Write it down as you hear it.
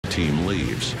team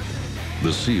leaves.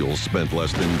 The SEALs spent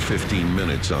less than 15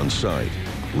 minutes on site,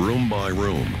 room by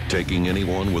room, taking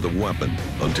anyone with a weapon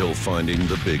until finding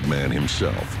the big man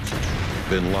himself.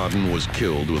 Bin Laden was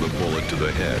killed with a bullet to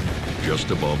the head,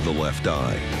 just above the left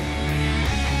eye.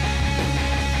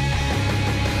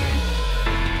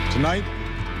 Tonight,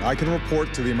 I can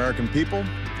report to the American people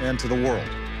and to the world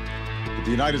that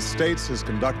the United States has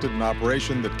conducted an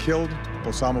operation that killed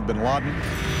Osama bin Laden.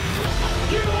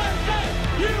 USA!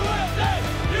 USA!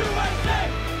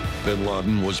 USA! Bin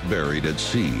Laden was buried at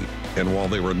sea, and while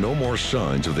there were no more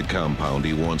signs of the compound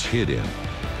he once hid in,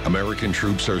 American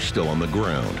troops are still on the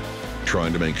ground,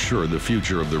 trying to make sure the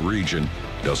future of the region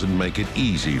doesn't make it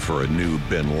easy for a new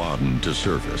bin Laden to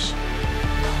surface.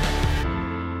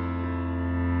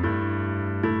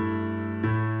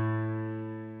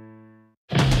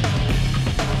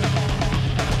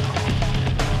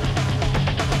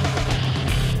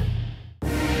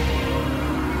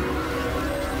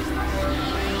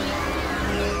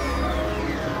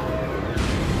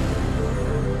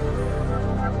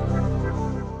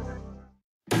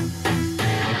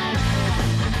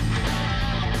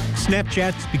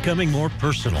 Snapchat's becoming more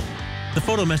personal. The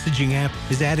photo messaging app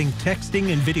is adding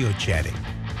texting and video chatting.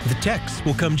 The texts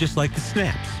will come just like the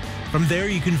snaps. From there,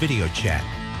 you can video chat.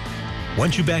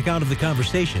 Once you back out of the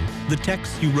conversation, the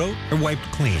texts you wrote are wiped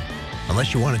clean,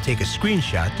 unless you want to take a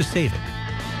screenshot to save it.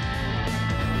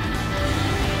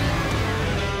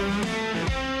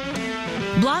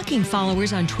 Blocking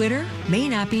followers on Twitter may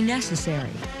not be necessary.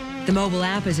 The mobile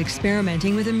app is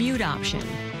experimenting with a mute option.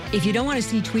 If you don't want to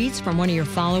see tweets from one of your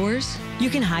followers, you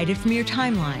can hide it from your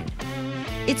timeline.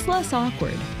 It's less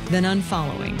awkward than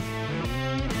unfollowing.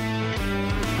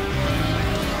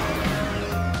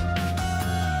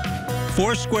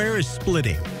 Foursquare is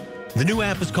splitting. The new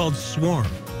app is called Swarm.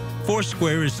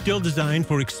 Foursquare is still designed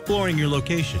for exploring your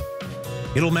location.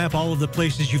 It'll map all of the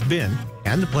places you've been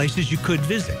and the places you could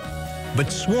visit.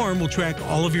 But Swarm will track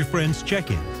all of your friends'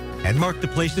 check-ins and mark the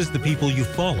places the people you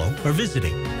follow are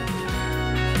visiting.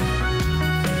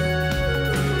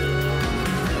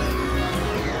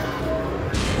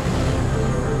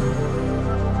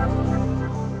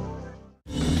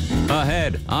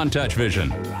 Ahead on Touch Vision,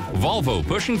 Volvo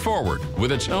pushing forward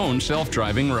with its own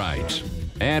self-driving rides,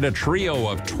 and a trio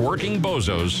of twerking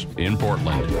bozos in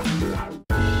Portland.